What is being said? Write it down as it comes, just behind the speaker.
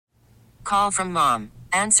Call from mom.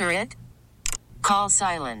 Answer it. Call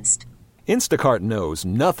silenced. Instacart knows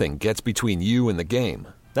nothing gets between you and the game.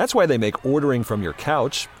 That's why they make ordering from your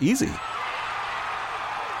couch easy.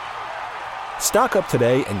 Stock up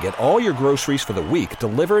today and get all your groceries for the week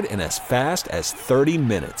delivered in as fast as 30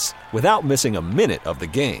 minutes without missing a minute of the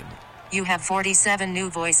game. You have 47 new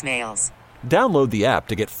voicemails. Download the app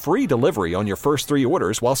to get free delivery on your first 3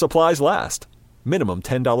 orders while supplies last. Minimum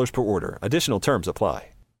 $10 per order. Additional terms apply.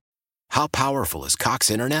 How powerful is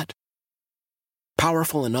Cox Internet?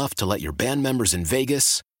 Powerful enough to let your band members in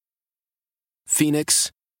Vegas,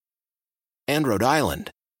 Phoenix, and Rhode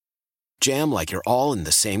Island jam like you're all in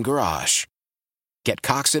the same garage. Get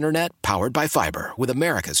Cox Internet powered by fiber with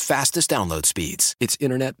America's fastest download speeds. It's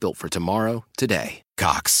internet built for tomorrow, today.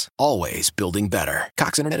 Cox, always building better.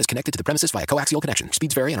 Cox Internet is connected to the premises via coaxial connection.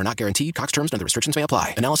 Speeds vary and are not guaranteed. Cox terms and other restrictions may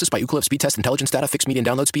apply. Analysis by Ookla Speed Test Intelligence Data. Fixed median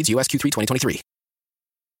download speeds. US Q3 2023.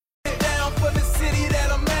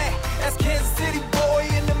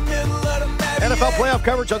 NFL playoff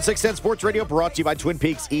coverage on 610 Sports Radio, brought to you by Twin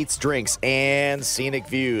Peaks Eats, Drinks, and Scenic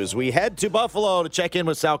Views. We head to Buffalo to check in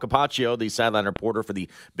with Sal Capaccio, the sideline reporter for the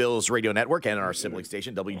Bills radio network and our sibling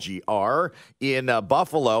station, WGR, in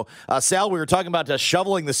Buffalo. Sal, we were talking about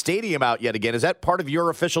shoveling the stadium out yet again. Is that part of your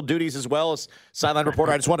official duties as well as sideline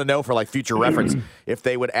reporter? I just want to know for future reference if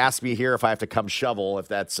they would ask me here if I have to come shovel, if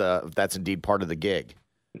that's indeed part of the gig.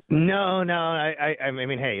 No. I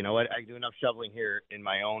mean, hey, you know what? I do enough shoveling here in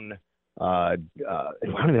my own. I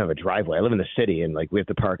don't even have a driveway. I live in the city, and we have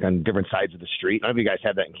to park on different sides of the street. I don't know if you guys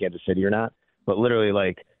have that in Kansas City or not, but literally,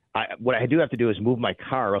 what I do have to do is move my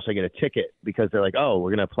car, or else I get a ticket because they're like, "Oh,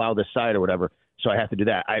 we're gonna plow this side or whatever." So I have to do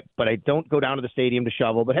that. But I don't go down to the stadium to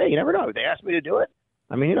shovel. But hey, you never know. If they ask me to do it,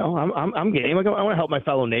 I mean, I'm game. I want to help my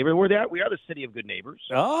fellow neighbor. We are the city of good neighbors.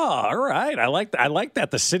 Oh, all right. I like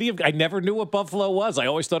that. The city of. I never knew what Buffalo was. I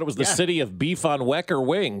always thought it was the city of beef on Wecker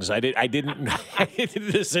wings. I didn't.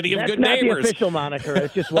 The city of good neighbors. That's not the official moniker.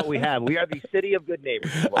 It's just what we have. We are the city of good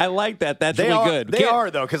neighbors. I like that. That's really good. They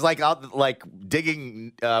are though, because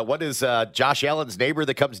digging. What is Josh Allen's neighbor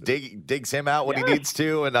that comes digs him out when he needs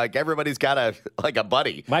to, and everybody's got a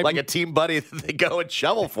buddy, a team buddy that they go and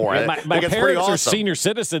shovel for it. My parents are senior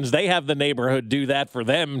citizens. They have the neighborhood do that for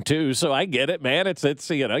them too, so I get it, man. It's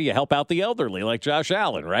you help out the elderly like Josh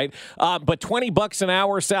Allen, right? But $20 an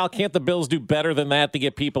hour, Sal, can't the Bills do better than that to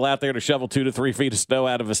get people out there to shovel 2 to 3 feet of snow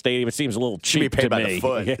out of a stadium? It seems a little cheap to me. By the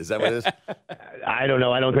foot. Is that what it is? I don't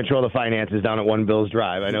know. I don't control the finances down at One Bills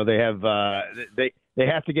Drive. I know they have they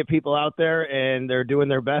have to get people out there, and they're doing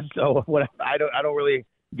their best. So I don't really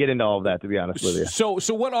get into all of that, to be honest with you.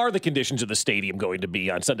 So what are the conditions of the stadium going to be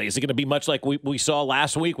on Sunday? Is it going to be much like we saw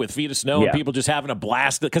last week with feet of snow and people just having a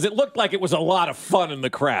blast? Because it looked like it was a lot of fun in the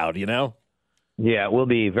crowd, Yeah, it will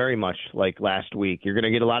be very much like last week. You're going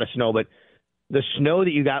to get a lot of snow, but the snow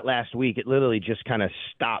that you got last week, it literally just kind of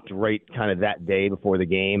stopped right kind of that day before the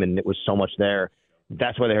game, and it was so much there.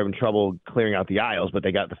 That's why they're having trouble clearing out the aisles, but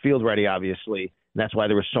they got the field ready, obviously, and that's why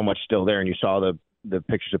there was so much still there, and you saw the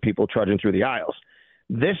pictures of people trudging through the aisles.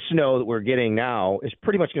 This snow that we're getting now is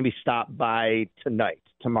pretty much going to be stopped by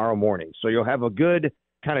tomorrow morning. So you'll have a good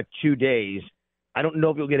kind of 2 days. I don't know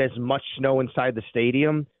if you'll get as much snow inside the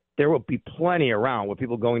stadium. There will be plenty around with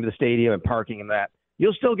people going to the stadium and parking and that.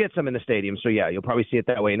 You'll still get some in the stadium. So, yeah, you'll probably see it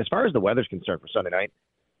that way. And as far as the weather's concerned for Sunday night,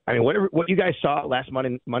 I mean, what you guys saw last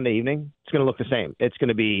Monday evening, it's going to look the same. It's going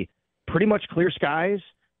to be pretty much clear skies.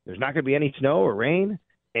 There's not going to be any snow or rain.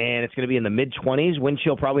 And it's going to be in the mid-20s, wind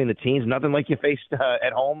chill probably in the teens, nothing like you faced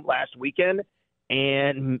at home last weekend,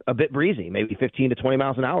 and a bit breezy, maybe 15 to 20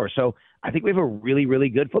 miles an hour. So I think we have a really, really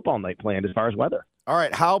good football night planned as far as weather. All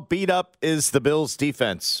right, how beat up is the Bills'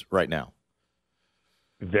 defense right now?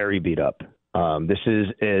 Very beat up. This is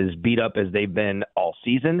as beat up as they've been all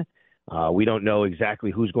season. We don't know exactly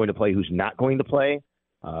who's going to play, who's not going to play.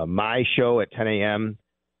 My show at 10 a.m.,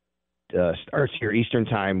 starts here Eastern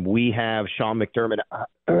time. We have Sean McDermott.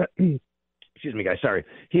 Excuse me, guys. Sorry.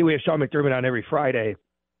 We have Sean McDermott on every Friday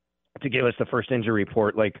to give us the first injury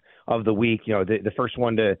report, of the week. The first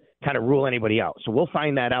one to kind of rule anybody out. So we'll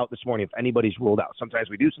find that out this morning if anybody's ruled out. Sometimes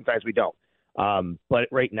we do, sometimes we don't. But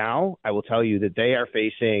right now, I will tell you that they are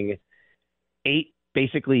facing 8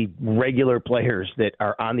 basically regular players that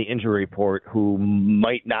are on the injury report who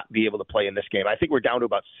might not be able to play in this game. I think we're down to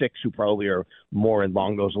about 6 who probably are more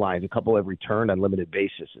along those lines. A couple have returned on limited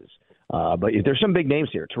basis. But there's some big names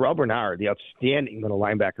here. Terrell Bernard, the outstanding middle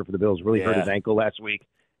linebacker for the Bills, really hurt his ankle last week.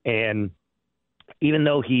 And even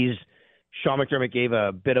though Sean McDermott gave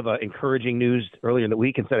a bit of encouraging news earlier in the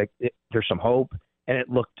week and said there's some hope, and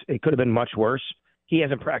it could have been much worse. He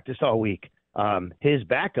hasn't practiced all week. His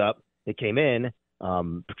backup that came in,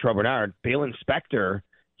 Terrell Bernard. Balin Spector,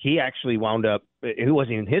 he actually wound up, who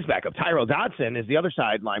wasn't even his backup. Tyrell Dodson is the other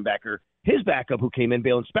side linebacker. His backup who came in,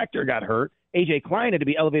 Balin Spector, got hurt. A.J. Klein had to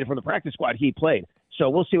be elevated from the practice squad. He played. So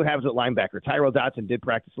we'll see what happens with linebacker. Tyrell Dodson did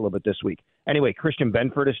practice a little bit this week. Anyway, Christian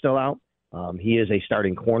Benford is still out. He is a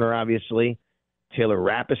starting corner, obviously. Taylor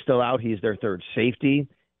Rapp is still out. He's their third safety.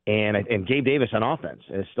 And Gabe Davis on offense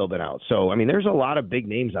has still been out. So, I mean, there's a lot of big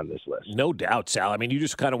names on this list. No doubt, Sal. I mean, you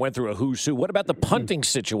just kind of went through a who's who. What about the punting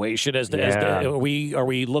situation? Are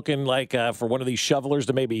we looking like for one of these shovelers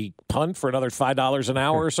to maybe punt for another $5 an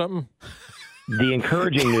hour or something? The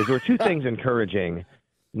encouraging news, there were two things encouraging.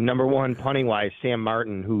 Number one, punting-wise, Sam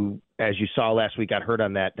Martin, who, as you saw last week, got hurt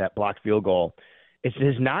on that blocked field goal. It's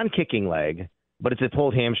his non-kicking leg, but it's a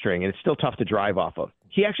pulled hamstring, and it's still tough to drive off of.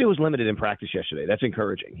 He actually was limited in practice yesterday. That's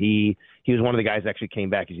encouraging. He was one of the guys that actually came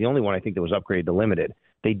back. He's the only one I think that was upgraded to limited.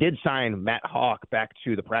 They did sign Matt Hawk back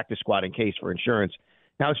to the practice squad in case for insurance.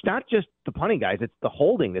 Now, it's not just the punting guys. It's the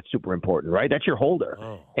holding that's super important, right? That's your holder.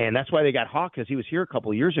 Oh. And that's why they got Hawk, because he was here a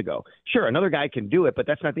couple of years ago. Sure, another guy can do it, but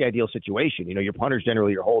that's not the ideal situation. You know, your punter's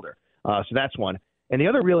generally your holder. So that's one. And the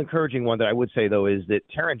other real encouraging one that I would say, though, is that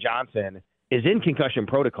Taron Johnson is in concussion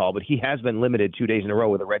protocol, but he has been limited 2 days in a row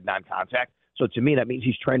with a red non-contact. So to me, that means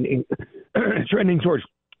he's trending towards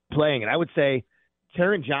playing. And I would say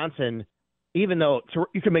Taron Johnson, even though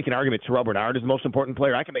you can make an argument Terrell Bernard is the most important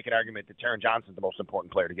player, I can make an argument that Taron Johnson is the most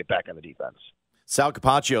important player to get back on the defense. Sal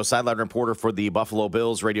Capaccio, sideline reporter for the Buffalo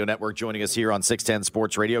Bills Radio Network, joining us here on 610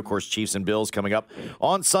 Sports Radio. Of course, Chiefs and Bills coming up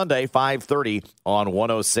on Sunday, 5:30 on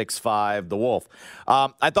 106.5 The Wolf.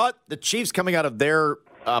 I thought the Chiefs coming out of their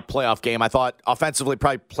playoff game, I thought offensively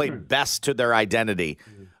probably played best to their identity.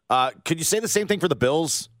 Could you say the same thing for the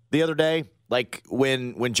Bills the other day? Like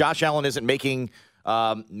when Josh Allen isn't making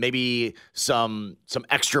maybe some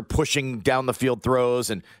extra pushing down the field throws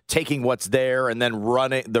and taking what's there and then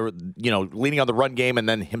leaning on the run game and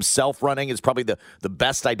then himself running is probably the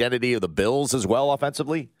best identity of the Bills as well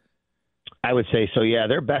offensively? I would say so, yeah.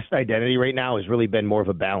 Their best identity right now has really been more of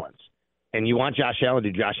a balance. And you want Josh Allen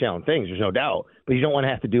to do Josh Allen things, there's no doubt, but you don't want to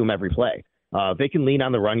have to do them every play. If they can lean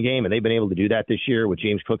on the run game, and they've been able to do that this year with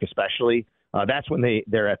James Cook especially, that's when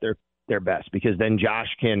they're at their best, because then Josh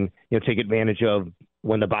can take advantage of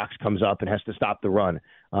when the box comes up and has to stop the run.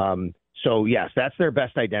 So, yes, that's their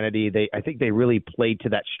best identity. I think they really played to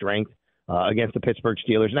that strength against the Pittsburgh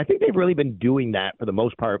Steelers, and I think they've really been doing that for the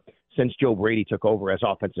most part since Joe Brady took over as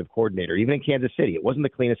offensive coordinator. Even in Kansas City, it wasn't the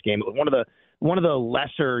cleanest game. It was one of the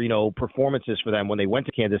lesser performances for them when they went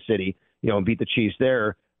to Kansas City and beat the Chiefs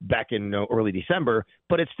there back in early December,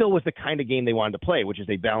 but it still was the kind of game they wanted to play, which is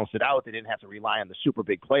they balanced it out. They didn't have to rely on the super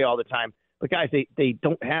big play all the time. But guys, they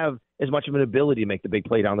don't have as much of an ability to make the big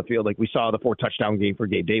play down the field. Like we saw the 4-touchdown game for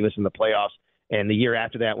Gabe Davis in the playoffs, and the year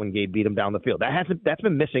after that when Gabe beat him down the field. That's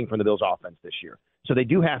been missing from the Bills offense this year. So they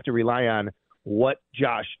do have to rely on what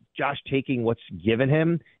Josh taking what's given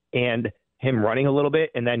him and him running a little bit,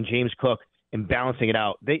 and then James Cook and balancing it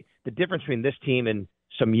out. The difference between this team and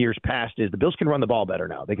some years past is the Bills can run the ball better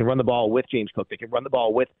now. They can run the ball with James Cook. They can run the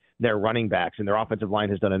ball with their running backs, and their offensive line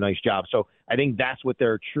has done a nice job. So I think that's what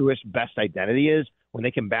their truest, best identity is, when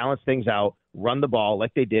they can balance things out, run the ball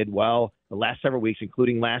like they did well the last several weeks,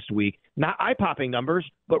 including last week. Not eye-popping numbers,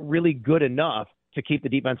 but really good enough to keep the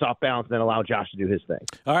defense off balance and then allow Josh to do his thing.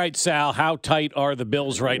 All right, Sal, how tight are the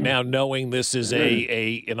Bills right now, knowing this is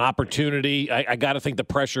an opportunity? I got to think the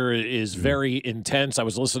pressure is very intense. I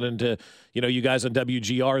was listening to you guys on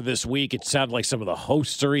WGR this week. It sounded like some of the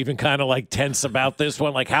hosts are even kind of like tense about this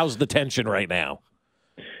one. Like, how's the tension right now?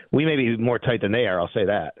 We may be more tight than they are, I'll say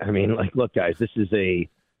that. I mean, look, guys, this is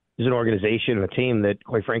an organization and a team that,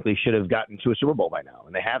 quite frankly, should have gotten to a Super Bowl by now,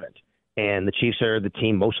 and they haven't. And the Chiefs are the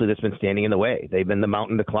team mostly that's been standing in the way. They've been the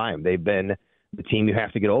mountain to climb. They've been the team you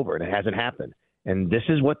have to get over, and it hasn't happened. And this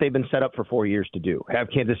is what they've been set up for 4 years to do, have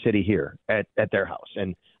Kansas City here at their house.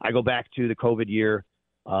 And I go back to the COVID year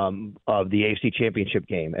of the AFC Championship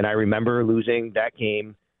game, and I remember losing that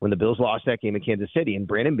game when the Bills lost that game in Kansas City. And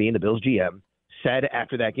Brandon Beane, the Bills GM, said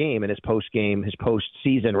after that game in his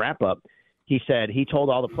postseason wrap-up, he said he told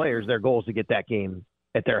all the players their goal is to get that game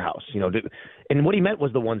at their house, and what he meant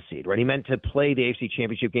was the 1 seed, right? He meant to play the AFC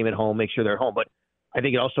Championship game at home, make sure they're home. But I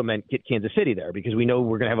think it also meant get Kansas City there, because we know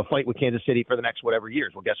we're going to have a fight with Kansas City for the next whatever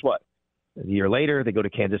years. Well, guess what? A year later, they go to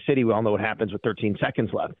Kansas City. We all know what happens with 13 seconds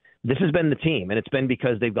left. This has been the team, and it's been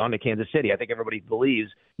because they've gone to Kansas City. I think everybody believes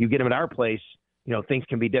you get them at our place, things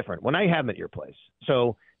can be different. Well, now you have them at your place.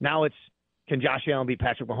 So now it's, can Josh Allen beat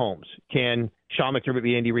Patrick Mahomes? Can Sean McDermott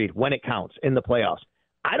beat Andy Reid when it counts in the playoffs?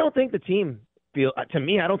 I don't think the team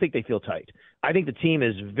I don't think they feel tight. I think the team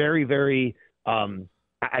is very, very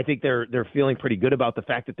I think they're feeling pretty good about the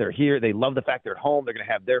fact that they're here. They love the fact they're at home. They're going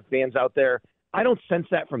to have their fans out there. I don't sense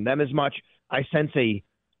that from them as much. I sense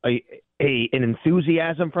an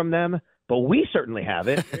enthusiasm from them, but we certainly have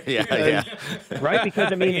it. Yeah. Right?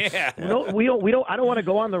 Because I mean, we don't. I don't want to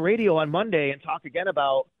go on the radio on Monday and talk again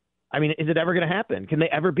about. I mean, is it ever going to happen? Can they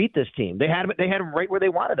ever beat this team? They had them right where they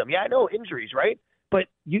wanted them. Yeah, I know injuries, right? But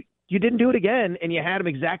you didn't do it again, and you had them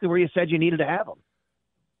exactly where you said you needed to have them.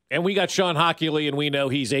 And we got Sean Hockley, and we know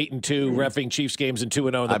he's 8-2, reffing Chiefs games and 2-0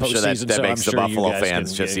 in the postseason. That makes the Buffalo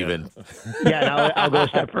fans even. Yeah, and I'll go a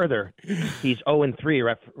step further. He's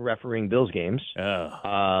 0-3 refereeing Bills games.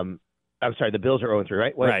 I'm sorry, the Bills are 0-3,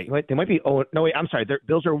 right? Right. They might be. I'm sorry.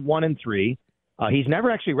 Bills are 1-3. He's never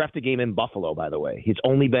actually reffed a game in Buffalo, by the way. He's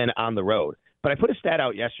only been on the road. But I put a stat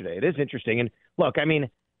out yesterday. It is interesting. And look, I mean,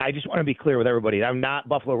 I just want to be clear with everybody. I'm not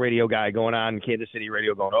Buffalo radio guy going on Kansas City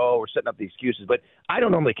radio going, oh, we're setting up the excuses. But I don't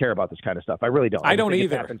normally care about this kind of stuff. I really don't. I don't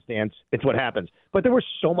either. It's happenstance. It's what happens. But there was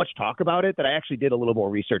so much talk about it that I actually did a little more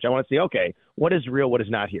research. I want to see, okay, what is real, what is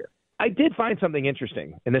not here? I did find something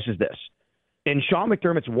interesting, and this is this. In Sean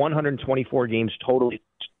McDermott's 124 games totally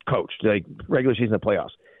coached, like regular season and playoffs,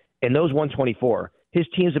 in those 124, his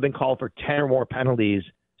teams have been called for 10 or more penalties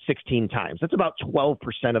 16 times. That's about 12%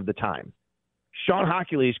 of the time. Sean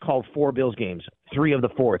Hockley's called 4 Bills games. 3 of the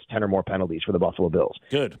 4, it's 10 or more penalties for the Buffalo Bills.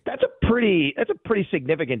 Good. That's a pretty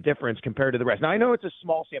significant difference compared to the rest. Now, I know it's a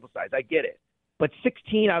small sample size. I get it. But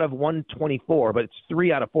 16 out of 124, but it's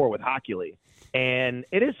 3 out of 4 with Hockley. And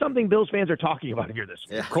it is something Bills fans are talking about here this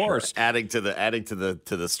week. Yeah, of course. Adding to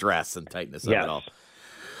the stress and tightness of it all.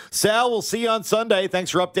 Sal, we'll see you on Sunday.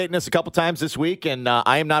 Thanks for updating us a couple times this week. And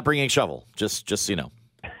I am not bringing a shovel, just so you know.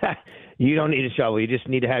 You don't need a shovel. You just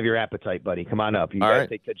need to have your appetite, buddy. Come on up. You guys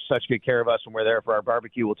take such good care of us. When we're there for our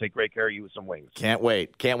barbecue, we'll take great care of you with some wings. Can't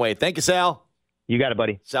wait. Thank you, Sal. You got it,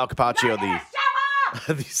 buddy. Sal Capaccio,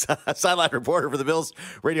 the sideline reporter for the Bills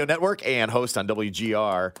Radio Network and host on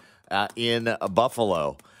WGR in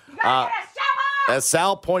Buffalo. As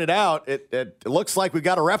Sal pointed out, it looks like we've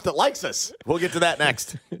got a ref that likes us. We'll get to that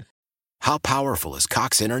next. How powerful is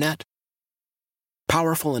Cox Internet?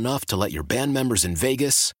 Powerful enough to let your band members in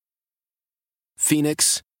Vegas,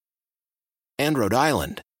 Phoenix, and Rhode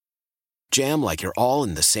Island jam like you're all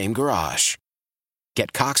in the same garage.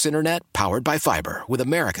 Get Cox Internet powered by fiber with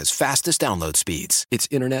America's fastest download speeds. It's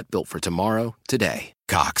internet built for tomorrow, today.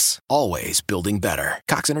 Cox, always building better.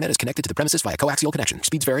 Cox Internet is connected to the premises via coaxial connection.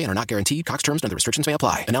 Speeds vary and are not guaranteed. Cox terms and other restrictions may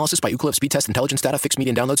apply. Analysis by Ookla of Speed Test Intelligence Data. Fixed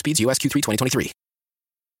median download speeds. US Q3 2023.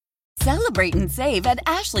 Celebrate and save at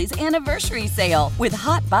Ashley's Anniversary Sale. With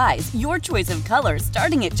Hot Buys, your choice of colors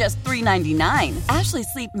starting at just $3.99. Ashley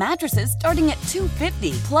Sleep mattresses starting at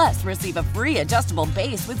 $2.50. Plus, receive a free adjustable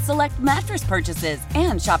base with select mattress purchases.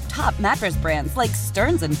 And shop top mattress brands like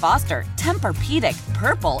Stearns & Foster, Tempur-Pedic,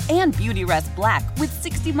 Purple, and Beautyrest Black with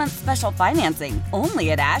 60-month special financing.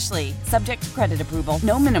 Only at Ashley. Subject to credit approval.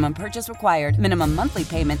 No minimum purchase required. Minimum monthly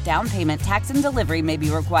payment, down payment, tax, and delivery may be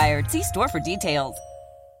required. See store for details.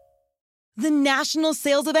 The national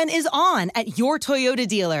sales event is on at your Toyota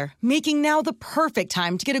dealer, making now the perfect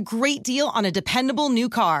time to get a great deal on a dependable new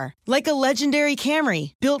car. Like a legendary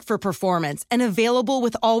Camry, built for performance and available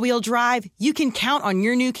with all-wheel drive, you can count on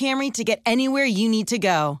your new Camry to get anywhere you need to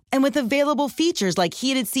go. And with available features like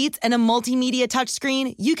heated seats and a multimedia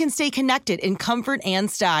touchscreen, you can stay connected in comfort and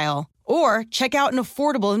style. Or check out an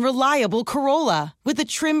affordable and reliable Corolla with a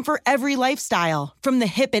trim for every lifestyle. From the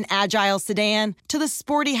hip and agile sedan to the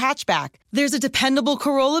sporty hatchback, there's a dependable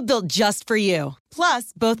Corolla built just for you.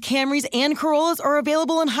 Plus, both Camrys and Corollas are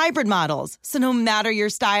available in hybrid models. So no matter your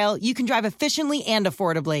style, you can drive efficiently and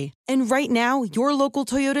affordably. And right now, your local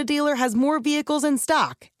Toyota dealer has more vehicles in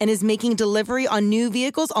stock and is making delivery on new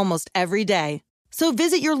vehicles almost every day. So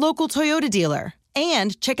visit your local Toyota dealer.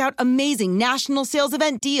 And check out amazing national sales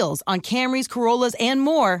event deals on Camrys, Corollas, and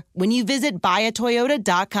more when you visit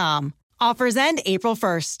buyatoyota.com. Offers end April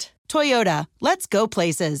 1st. Toyota, let's go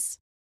places.